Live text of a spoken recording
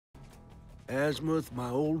Azmuth, my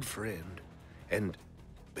old friend, and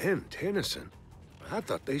Ben Tennyson. I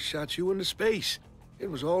thought they shot you into space.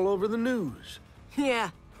 It was all over the news. Yeah,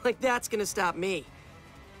 like that's gonna stop me.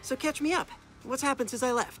 So catch me up. What's happened since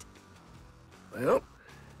I left? Well,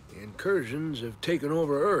 the Incurseans have taken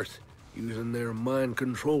over Earth using their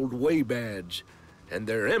mind-controlled waybads, and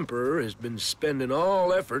their Emperor has been spending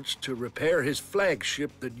all efforts to repair his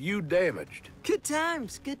flagship that you damaged. Good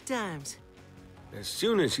times, good times. As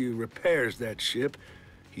soon as he repairs that ship,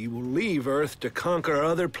 he will leave Earth to conquer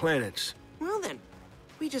other planets. Well then,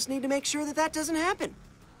 we just need to make sure that that doesn't happen.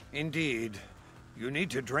 Indeed. You need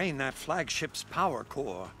to drain that flagship's power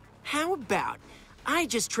core. How about I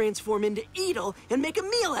just transform into Edel and make a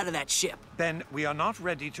meal out of that ship? Then we are not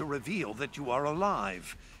ready to reveal that you are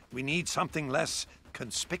alive. We need something less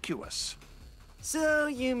conspicuous. So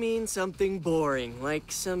you mean something boring,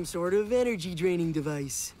 like some sort of energy-draining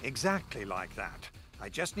device? Exactly like that. I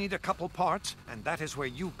just need a couple parts, and that is where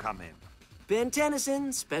you come in. Ben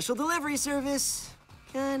Tennyson, Special Delivery Service.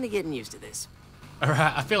 Kinda getting used to this.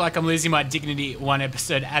 Alright, I feel like I'm losing my dignity one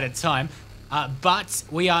episode at a time. But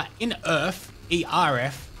we are in Earth.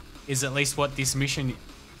 ERF is at least what this mission,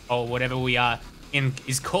 or whatever we are in,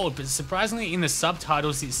 is called. But surprisingly, in the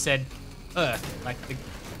subtitles, it said Earth, like the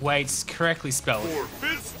way it's correctly spelled.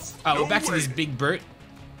 Alright, we're back to this big brute.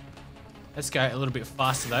 Let's go a little bit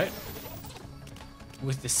faster though.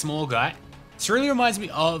 With the small guy. This really reminds me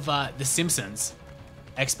of The Simpsons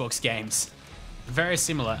Xbox games. Very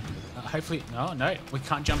similar. Hopefully, no, we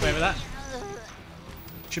can't jump over that.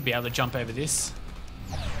 Should be able to jump over this.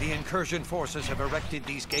 The Incursion forces have erected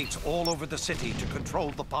these gates all over the city to control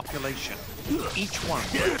the population. Each one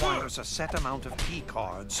requires a set amount of key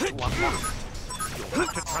cards to unlock it. You'll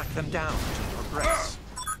have to track them down to progress.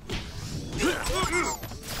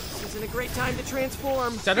 This isn't a great time to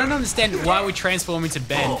transform. So I don't understand why we transform into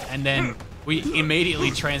Ben and then we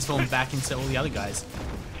immediately transform back into all the other guys.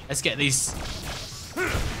 Let's get these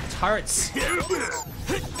turrets.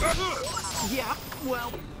 Yeah,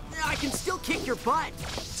 well, I can still kick your butt.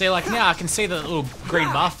 See, like now I can see the little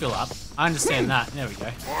green bar fill up. I understand that. There we go.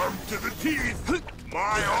 Arm to the teeth.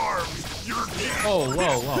 My arms, your teeth. Oh,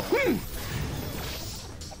 whoa.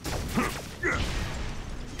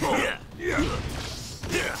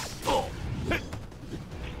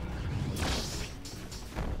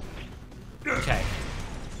 Okay.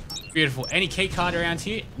 Beautiful. Any key card around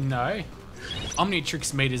here? No.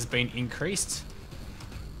 Omnitrix meter's been increased.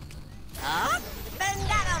 Up and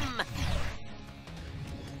at 'em!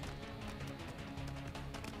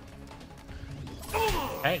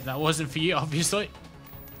 Okay, that wasn't for you, obviously.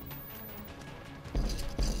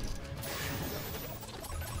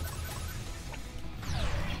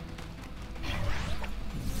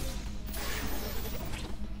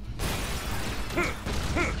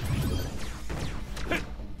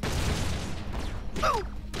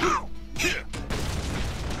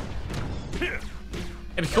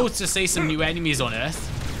 It'd be cool to see some new enemies on Earth.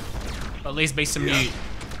 Or at least be some new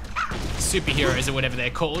superheroes or whatever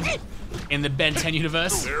they're called in the Ben 10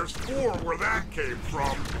 universe. There's 4 where that came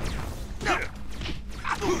from.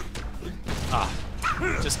 Ah,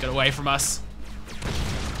 just got away from us.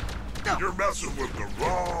 You're messing with the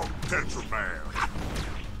wrong Tetra Man.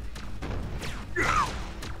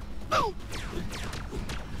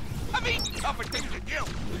 I mean, tougher thing to do.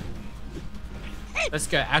 Let's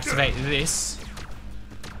go activate this.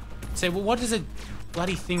 So, well, what does a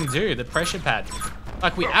bloody thing do? The pressure pad.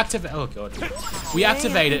 Like we activate. Oh god. We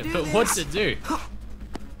activate it, but what does it do?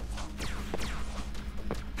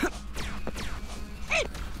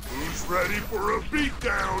 Who's ready for a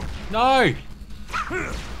beatdown? No.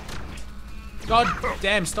 God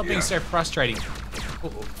damn! Stop being so frustrating.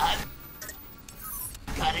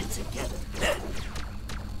 Got it together.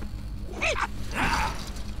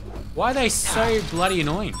 Why are they so bloody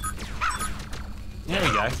annoying? There we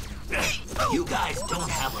go. You guys don't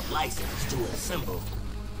have a license to assemble.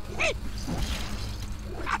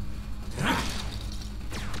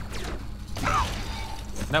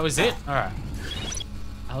 That was it? Alright.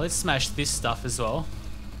 Let's smash this stuff as well.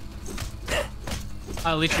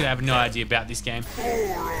 I literally have no idea about this game.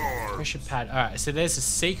 Pressure pad. Alright, so there's a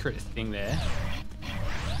secret thing there.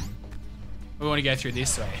 We want to go through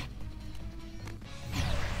this way.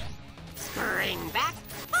 Spring back,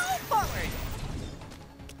 fall forward.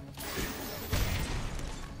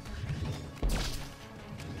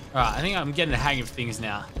 Alright, I think I'm getting the hang of things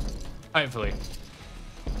now. Hopefully.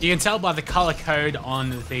 You can tell by the color code on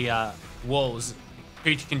the walls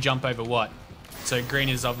who can jump over what. So green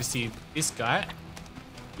is obviously this guy.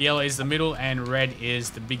 Yellow is the middle and red is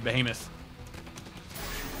the big behemoth.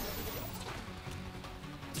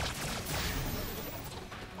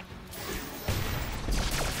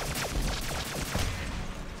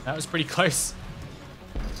 That was pretty close.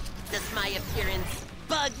 Does my appearance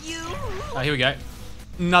bug you? Oh, here we go.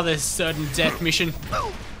 Another certain death mission.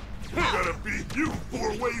 We're gonna beat you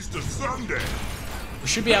 4 ways to Sunday. We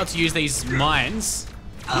should be able to use these mines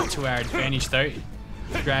to our advantage, though.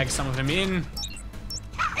 Drag some of them in.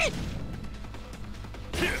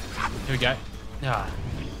 Here we go. Ah.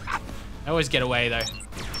 I always get away, though.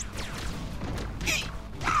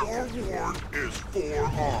 Forewarned is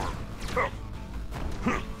forearmed.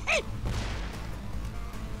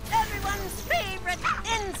 Everyone's favorite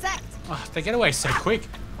insect. Oh, they get away so quick.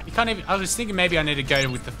 You can't even. I was thinking maybe I need to go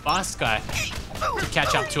with the fast guy to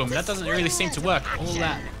catch up to him, but that doesn't really seem to work all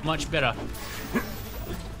that much better.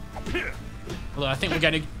 Although I think we're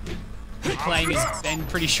going to be playing as Ben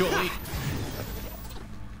pretty shortly.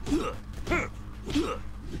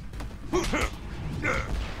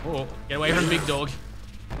 Oh, get away from Big Dog.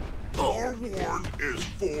 Forewarned is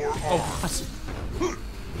forearmed. Oh, what?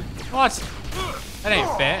 What? That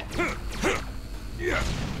ain't fair.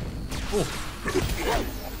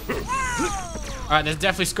 Alright, there's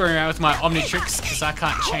definitely screwing around with my Omnitrix because I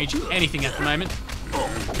can't change anything at the moment.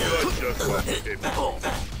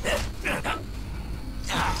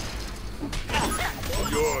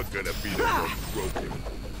 You're gonna be the one broken.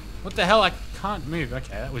 What the hell? I can't move.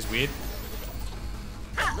 Okay, that was weird.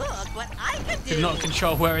 Look what I can do. Did not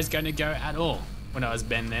control where I was going to go at all when I was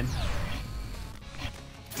Ben then.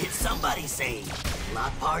 Did somebody say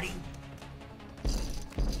block party?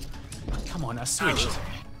 Come on, I switched.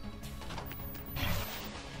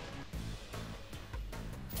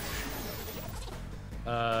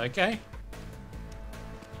 Okay.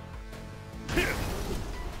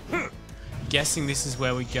 Guessing this is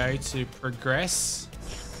where we go to progress.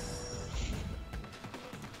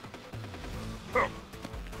 Whoa!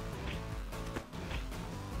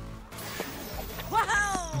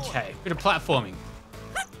 Okay, bit of platforming.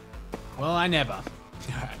 Well, I never.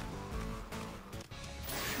 Alright.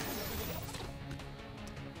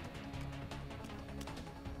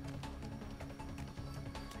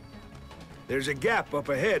 There's a gap up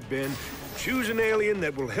ahead, Ben. Choose an alien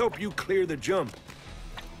that will help you clear the jump.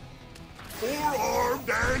 Forearmed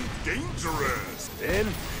and dangerous. Ben,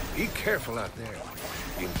 be careful out there.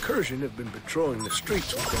 The Incursean have been patrolling the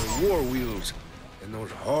streets with their war wheels and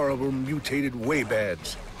those horrible mutated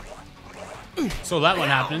waybads. Saw that one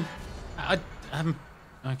happening.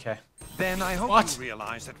 Okay. Ben, I hope What? you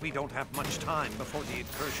realize that we don't have much time before the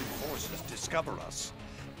Incursion forces discover us.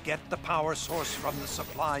 Get the power source from the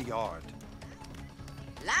supply yard.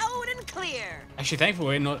 Loud and clear. Actually, thankfully,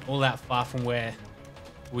 we're not all that far from where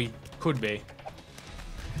we could be.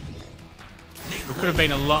 We could have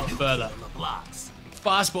been a lot further.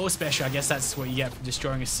 Fastball special, I guess that's what you get for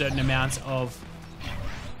destroying a certain amount of...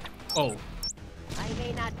 Oh. I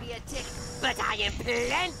may not be a tick, but I am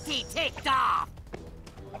plenty ticked off.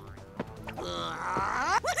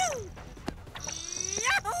 Woohoo!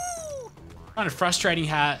 Yahoo! Kind of frustrating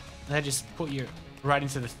how they just put you right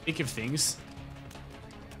into the thick of things.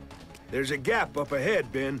 There's a gap up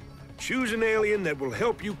ahead, Ben. Choose an alien that will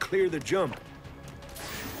help you clear the jump.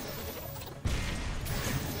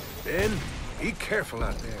 Ben, be careful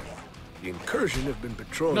out there. The Incursion have been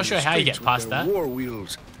patrolling Not sure the how you streets get past with their that. war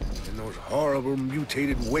wheels and those horrible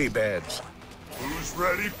mutated waybads. Who's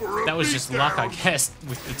ready for a That was just luck, I beatdown? guess,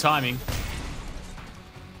 with the timing.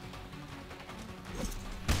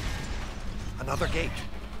 Another gate.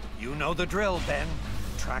 You know the drill, Ben.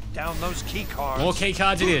 Track down those key cards. More key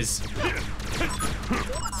cards it is.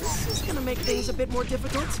 This is gonna make things a bit more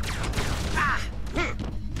difficult. Ah!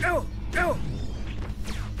 No! No!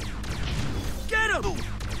 Get him!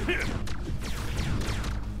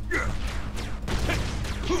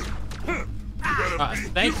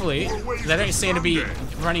 Thankfully, they don't seem to be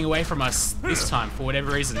running away from us this time for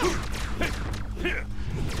whatever reason. I'm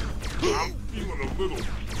feeling a little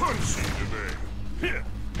punchy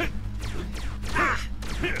today.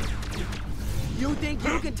 You think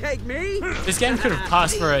you can take me? This game could have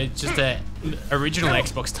passed for just an original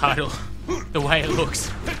Xbox title, the way it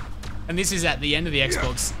looks. And this is at the end of the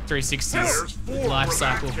Xbox 360's There's 4 life where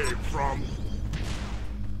cycle. that came from.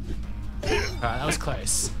 Alright, that was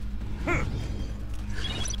close. I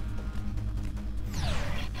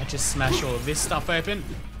just smash all of this stuff open.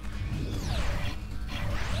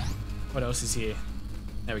 What else is here?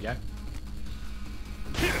 There we go.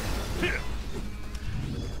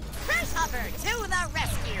 Crash Hopper to the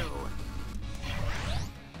rescue.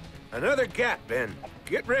 Another gap, Ben.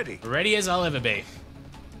 Get ready. Ready as I'll ever be.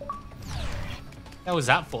 That was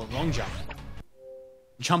that for? Long jump.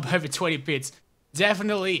 Jump over 20 bits.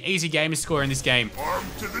 Definitely easy game to score in this game.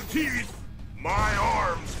 Armed to the teeth. My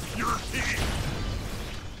arms, your teeth.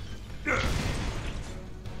 You're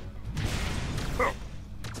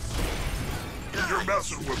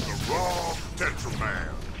messing with the wrong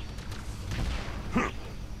Tetraman.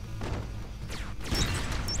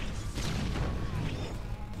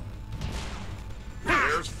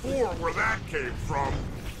 There's 4 where that came from.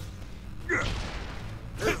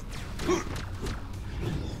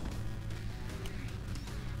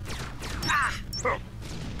 The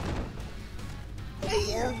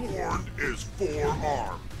Warlord is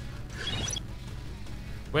 4-armed.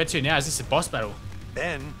 Where to now? Is this a boss battle?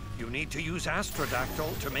 Then you need to use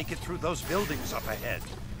Astrodactyl to make it through those buildings up ahead.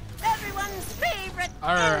 Everyone's favorite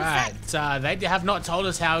Alright, insect. they have not told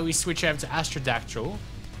us how we switch over to Astrodactyl.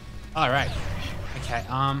 Alright. Okay,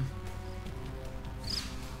 what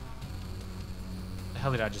the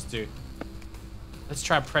hell did I just do? Let's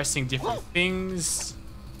try pressing different things.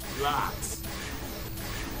 Locks.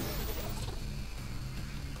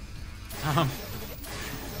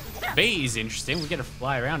 B is interesting. We get to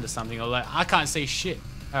fly around or something, although I can't see shit.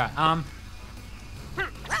 Alright,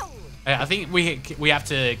 I think we have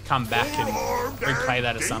to come back and replay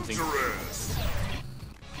that or something. Dangerous.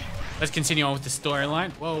 Let's continue on with the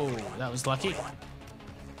storyline. Whoa, that was lucky.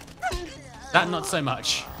 That not so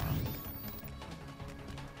much.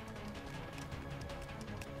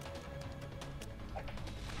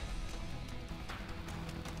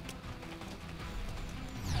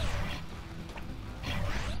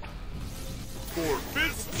 For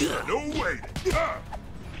fists, no waiting.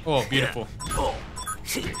 Oh, beautiful. I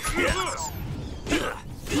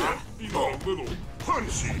feel a little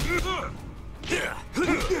punchy.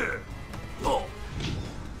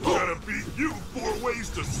 Gotta beat you 4 ways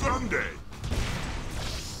to Sunday.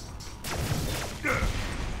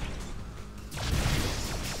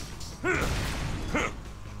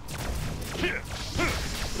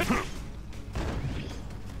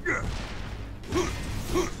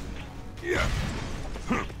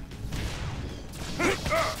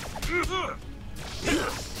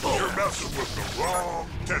 You're messing with the wrong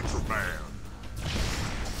Tetraman.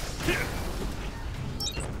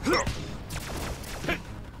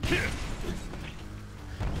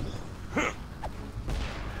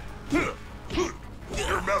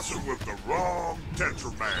 You're messing with the wrong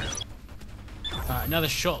Tetraman. Alright, another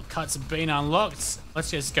shortcuts have been unlocked.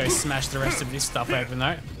 Let's just go smash the rest of this stuff open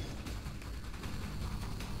though.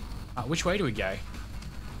 Which way do we go?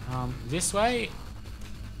 This way?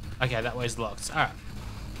 Okay, that way's locked. Alright.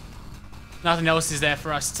 Nothing else is there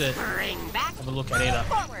for us to Bring back. have a look at either.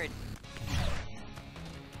 Forward.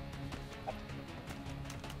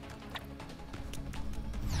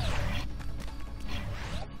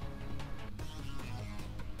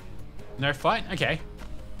 No fight? Okay.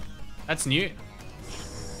 That's new.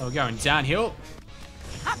 Oh, we're going downhill.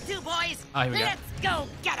 Up 2 boys. Oh, here we go. Let's go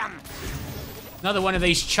get 'em. Another one of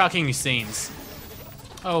these chucking scenes.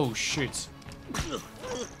 Oh, shoot.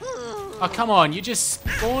 Oh, come on. You just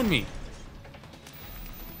spawned me.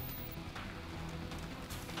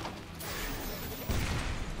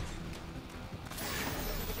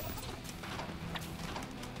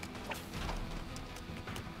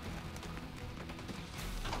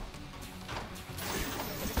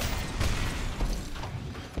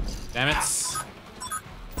 Damn it.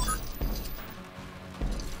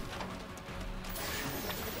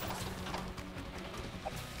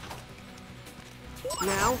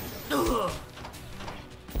 Now?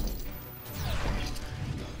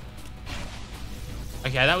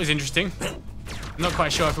 Okay, that was interesting. I'm not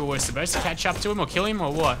quite sure if we were supposed to catch up to him or kill him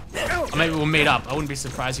or what. Or maybe we'll meet up. I wouldn't be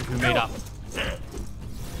surprised if we meet up.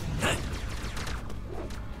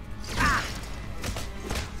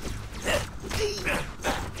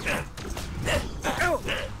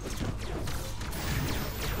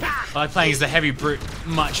 I like playing as the heavy brute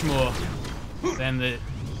much more than the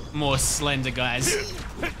more slender guys.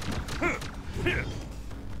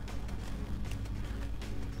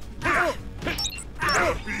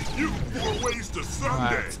 Gotta beat you 4 ways to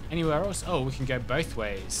Sunday. Alright, anywhere else? Oh, we can go both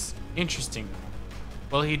ways. Interesting.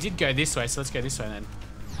 Well, he did go this way, so let's go this way then.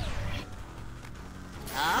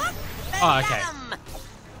 Up Oh, and okay. get 'em.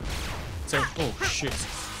 So, oh shit.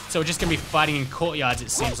 So we're just gonna be fighting in courtyards, it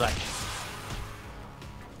seems like.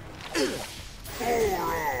 4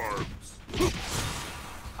 arms.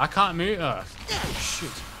 I can't move. Oh, shoot.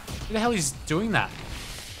 Who the hell is doing that?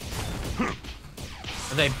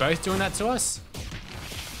 Are they both doing that to us?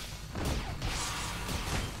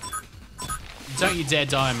 Don't you dare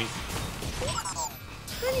die on me.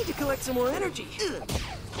 I need to collect some more energy.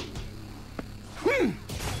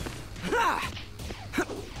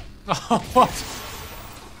 Oh, what?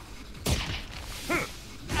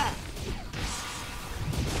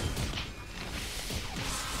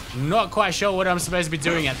 Not quite sure what I'm supposed to be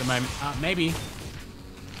doing at the moment. Maybe.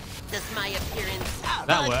 Does my appearance That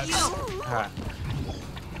bug works. you? Alright.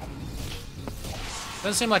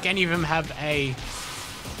 Doesn't seem like any of them have a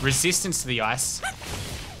resistance to the ice.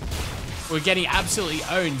 We're getting absolutely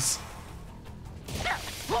owns.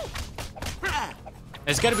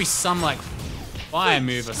 There's got to be some, like, fire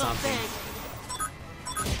move or something.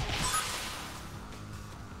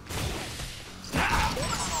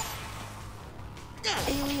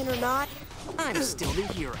 Alien or not, I'm still the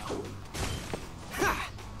hero.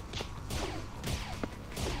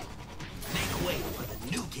 Make way for the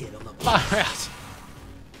new kid on the Far out.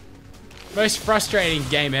 Most frustrating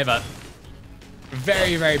game ever.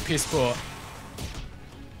 Very, very piss poor.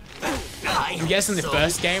 I'm guessing the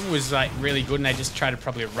first game was like really good and they just tried to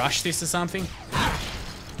probably rush this or something.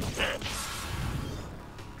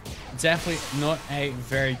 Definitely not a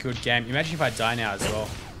very good game. Imagine if I die now as well.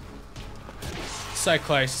 So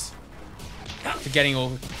close to getting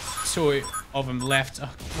all two of them left. Oh,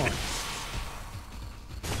 come on.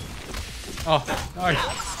 Oh, no.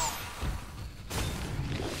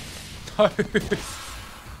 No.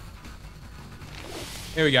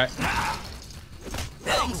 Here we go.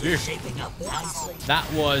 things are shaping up nicely. That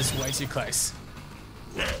was way too close.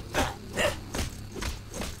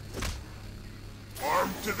 Arm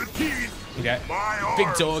to the teeth. Okay. My Big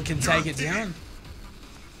arm, dog can your take it teeth. down.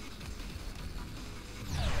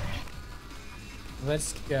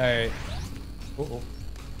 Let's go. Uh-oh.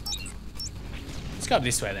 Let's go up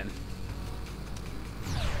this way then.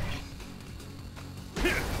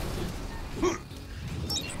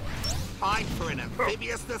 Time for an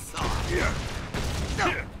amphibious assault.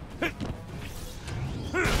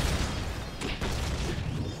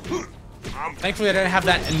 Thankfully, I don't have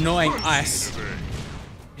that annoying ice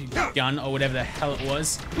gun or whatever the hell it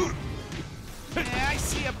was. Yeah, I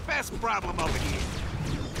see a best problem over here.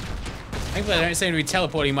 Thankfully, I don't seem to be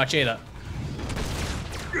teleporting much either.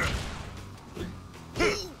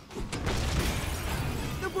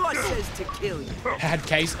 The boss says to kill you. Bad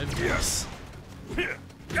case of this.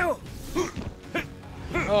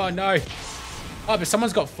 Oh no. Oh, but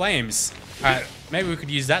someone's got flames. Alright, maybe we could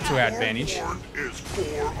use that to our advantage. Horn is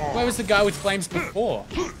forearm. Where was the guy with flames before?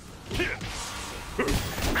 There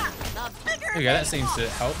we go, that seems to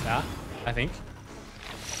help that, I think.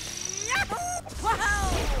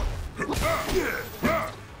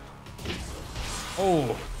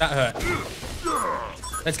 Oh, that hurt.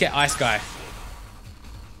 Let's get Ice Guy.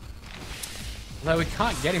 Although we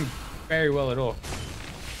can't get him very well at all.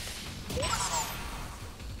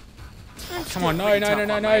 Come on, no, no, no,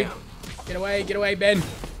 no, no. Get away, Ben.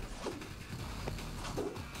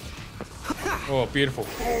 Oh, beautiful.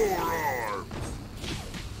 Forearm.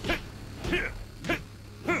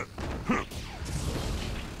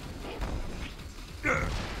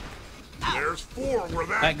 There's four where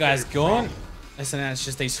That guy's came gone. Listen, now it's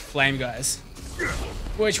just these flame guys,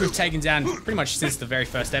 which we've taken down pretty much since the very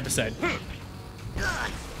first episode.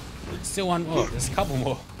 Still one more. There's a couple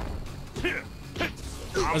more.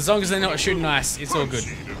 As long as they're not shooting ice, it's all good.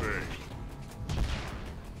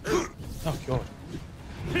 Oh god.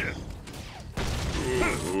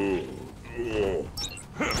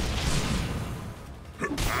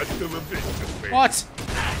 What?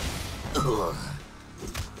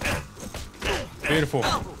 Beautiful.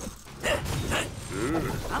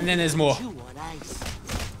 And then there's more.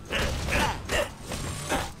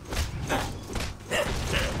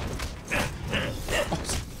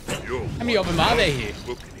 How many of them are there here?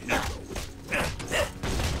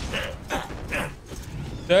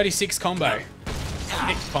 36 combo.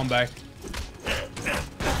 Thick combo.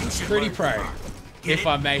 Pretty pro, if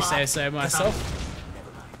I may say so myself.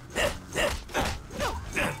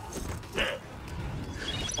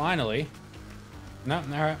 Finally. No,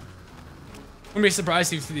 alright. Wouldn't be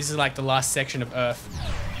surprised if this is like the last section of Earth.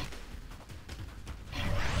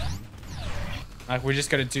 Like, we're just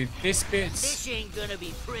gonna do this bit. This ain't gonna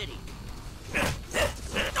be pretty.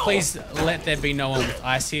 Please let there be no one with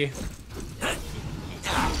ice here.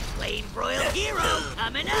 Plain broiled hero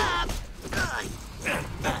coming up.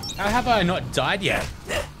 How have I not died yet?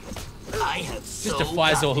 I have Just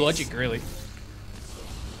defies all logic, really.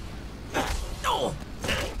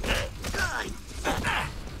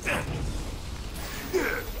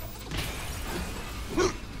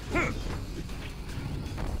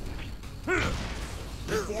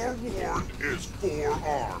 Forewarned is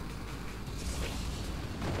forearm.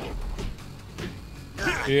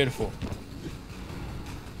 Beautiful.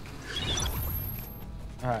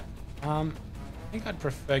 Alright. I think I'd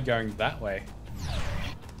prefer going that way.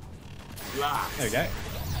 There we go.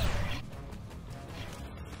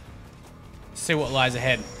 See what lies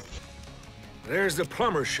ahead. There's the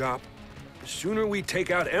plumber shop. The sooner we take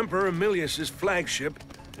out Emperor Mileous' flagship,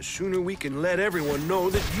 the sooner we can let everyone know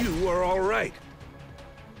that you are all right.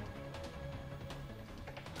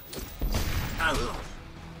 How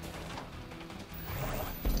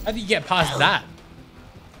do you get past that?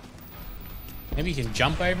 Maybe you can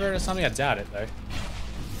jump over it or something? I doubt it, though.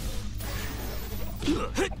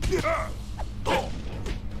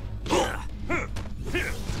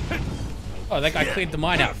 Oh, that guy cleared the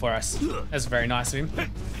mine out for us. That's very nice of him.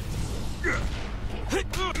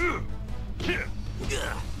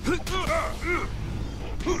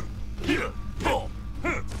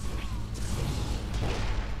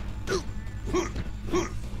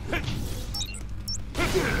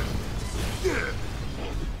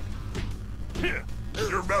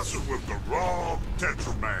 You're messing with the wrong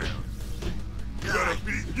Tetraman. Gotta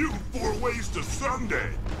beat you 4 ways to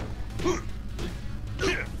Sunday.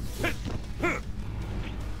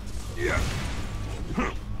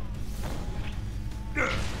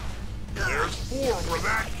 There's 4 where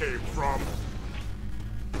that came from.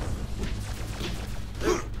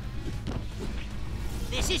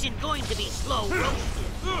 This isn't going to be slow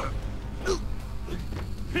roasted.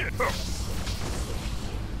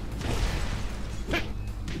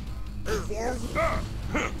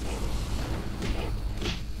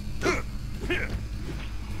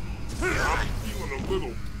 I'm feeling a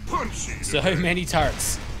little punchy. So many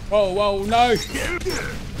turrets. Whoa, whoa, no!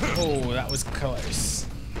 Oh, that was close.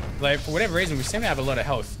 Like, for whatever reason, we seem to have a lot of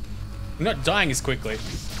health. We're not dying as quickly.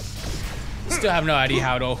 Still have no idea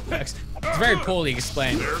how it all works. It's very poorly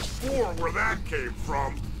explained. There's 4 where that came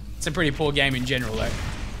from. It's a pretty poor game in general, though.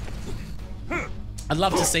 I'd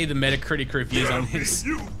love to see the Metacritic reviews on this.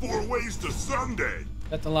 You 4 ways to Sunday. Is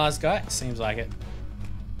that the last guy? Seems like it.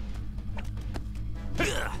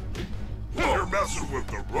 You're messing with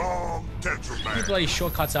the wrong How many Tetraman. bloody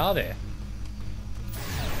shortcuts are there?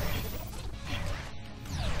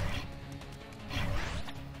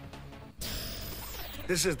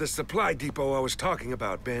 This is the supply depot I was talking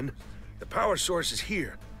about, Ben. The power source is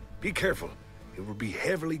here. Be careful. It will be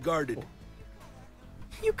heavily guarded.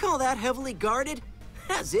 You call that heavily guarded?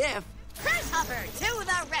 As if. Grasshopper to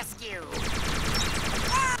the rescue!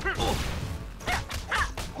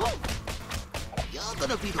 You're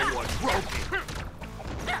gonna be the one broken.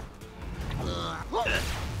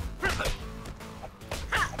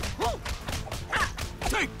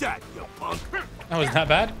 Take that, you punk. That was that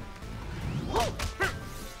bad?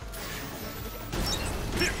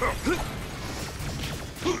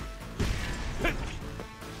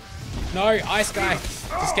 No, ice guy.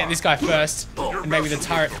 Let's get this guy first. And maybe the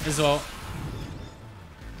turret as well.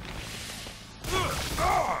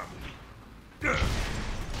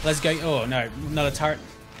 Let's go. Oh, no. Another turret.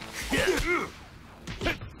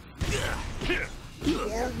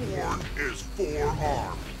 Forewarned is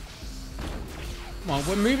forearmed. Come on,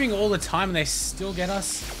 we're moving all the time and they still get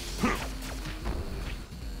us.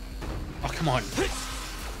 Oh, come on.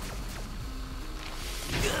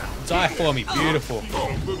 Die for me. Beautiful. A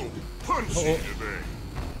little punchy today.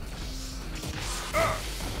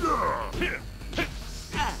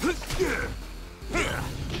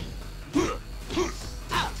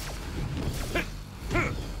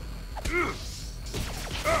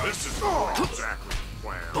 This is not exactly the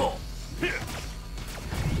plan.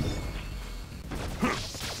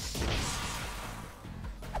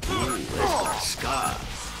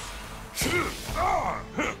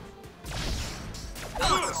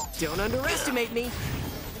 Don't underestimate me.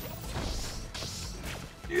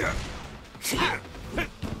 Yeah.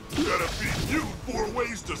 Gotta beat you 4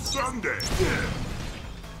 ways to Sunday.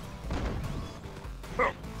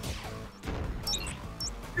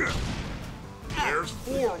 There's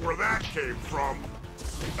 4 where that came from.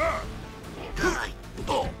 I'm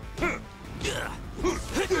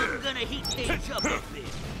gonna heat things up a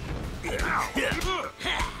bit.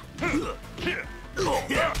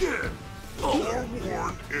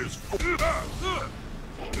 Forewarned is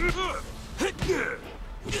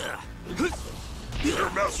You're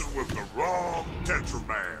messing with the wrong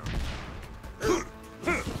Tetraman.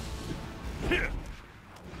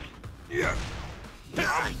 Yeah.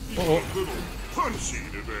 I'm feeling a little punchy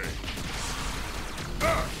today.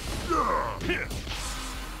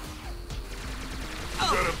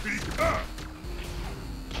 Gotta beat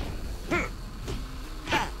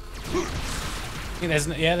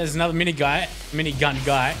There's another minigun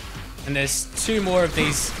guy, and there's 2 more of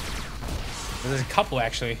these. There's a couple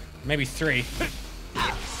actually, maybe 3.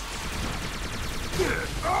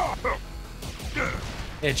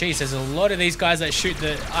 Yeah, geez, there's a lot of these guys that shoot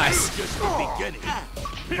the ice.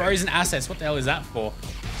 Frozen assets, what the hell is that for?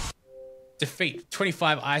 Defeat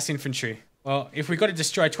 25 ice infantry. Well, if we got to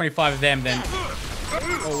destroy 25 of them, then...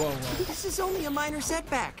 Whoa. This is only a minor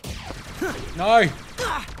setback. No!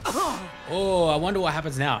 Oh, I wonder what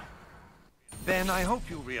happens now. Ben, I hope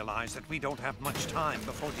you realize that we don't have much time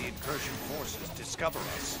before the Incursion forces discover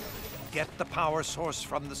us. Get the power source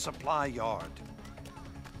from the supply yard.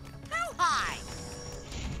 How high?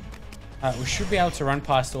 We should be able to run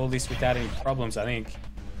past all this without any problems, I think.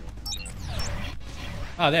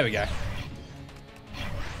 Oh, there we go.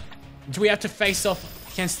 Do we have to face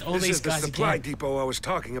off against all these guys This is the supply again? depot I was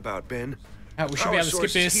talking about, Ben. We should be able to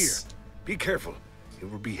skip this. Here. Be careful.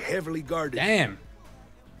 It will be heavily guarded. Damn.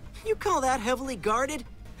 You call that heavily guarded?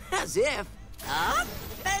 As if. Up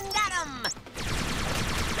and at 'em!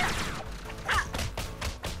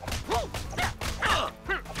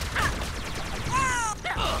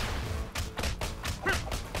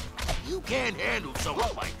 You can't handle someone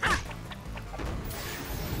like me.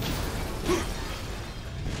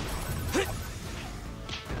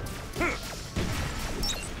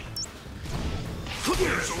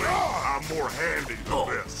 Usually, I'm more handy than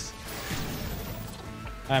this.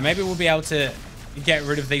 Maybe we'll be able to get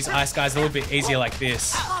rid of these ice guys a little bit easier like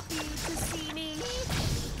this. Happy to see me?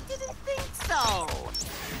 Didn't think so.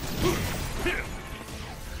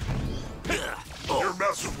 You're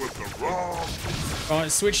messing with the wrong. Come on,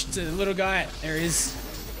 switch to the little guy. There he is.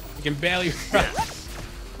 You can barely run.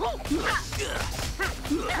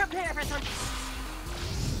 Prepare for some...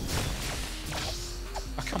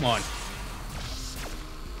 Oh, come on.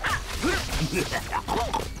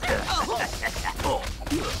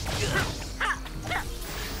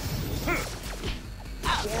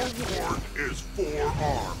 Thwart is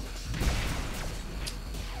forearmed.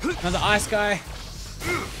 Another ice guy.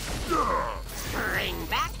 Spring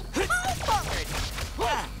back, fall forward.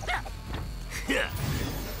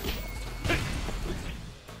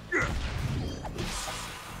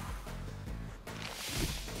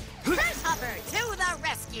 Grasshopper to the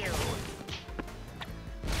rescue.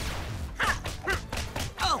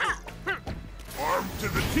 Armed to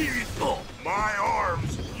the teeth. My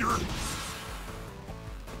arms. You're...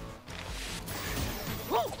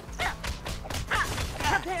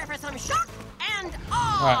 Prepare for some shock and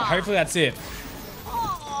awe. Alright, hopefully that's it.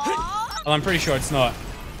 Aw. Well, I'm pretty sure it's not.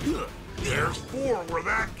 There's four where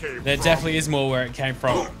that came There from. definitely is more where it came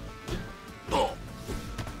from. Alright,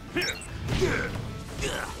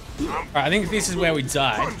 I think this is where we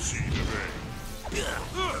died. Punchy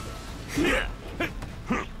today.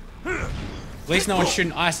 At least no one's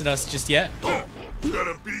shooting ice at us just yet.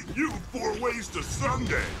 Gotta beat you 4 ways to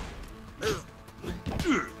Sunday.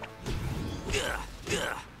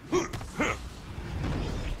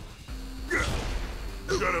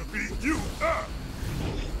 Gotta beat you up.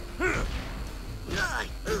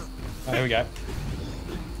 Oh, here we go.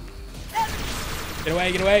 Get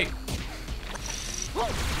away, get away.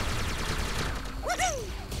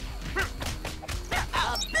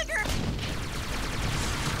 A bigger.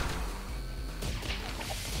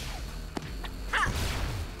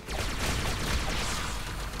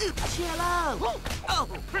 Cello! Oh!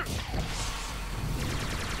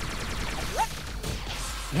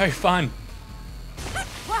 No fun.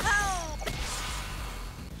 Wow.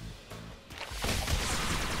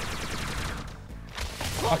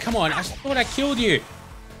 Oh, come on. I thought I killed you.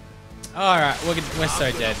 Alright, we're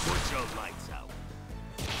so dead. Put your lights out.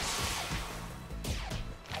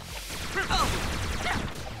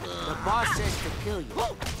 The boss says to kill you.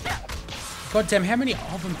 God damn, how many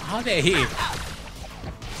of them are there here?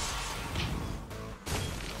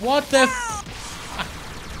 What the f-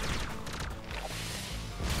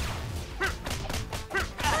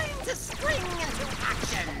 Time to spring into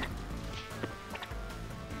action.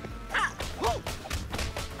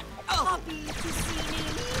 Happy to see me?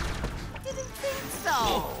 Didn't think so.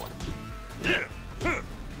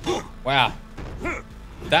 Wow.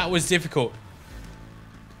 That was difficult.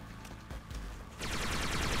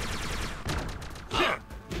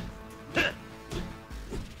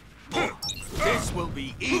 This will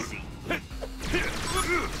be easy.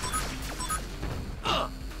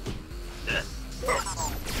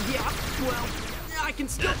 Yeah, well, I can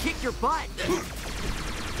still kick your butt.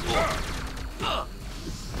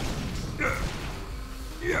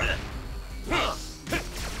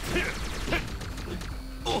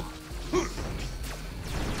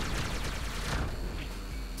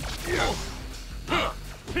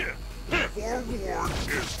 Thwart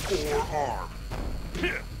is forearmed.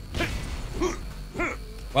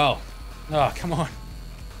 Wow. Oh, come on.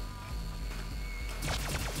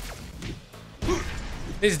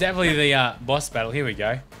 This is definitely the boss battle. Here we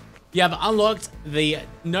go. You have unlocked the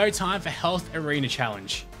No Time for Health Arena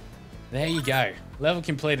Challenge. There you go. Level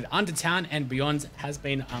completed. Undertown and Beyond has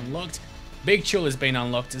been unlocked. Big Chill has been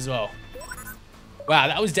unlocked as well. Wow,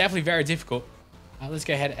 that was definitely very difficult. Let's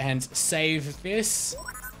go ahead and save this.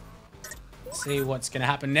 See what's going to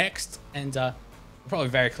happen next. And we're probably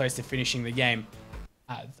very close to finishing the game.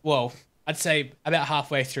 Well, I'd say about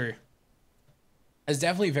halfway through. It's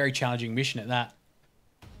definitely a very challenging mission at that.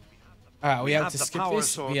 Alright, we have to skip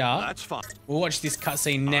this. We are. That's fine. We'll watch this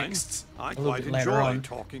cutscene next. I A little quite bit later enjoy on.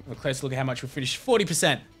 talking. We'll close look at how much we finished.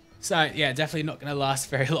 40%. So, yeah, definitely not going to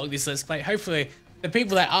last very long, this Let's Play. Hopefully, the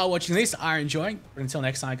people that are watching this are enjoying. But until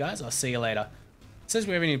next time, guys, I'll see you later. It says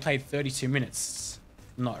we haven't even played 32 minutes.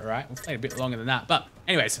 Not right. We've played a bit longer than that. But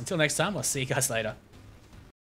anyways, until next time, I'll see you guys later.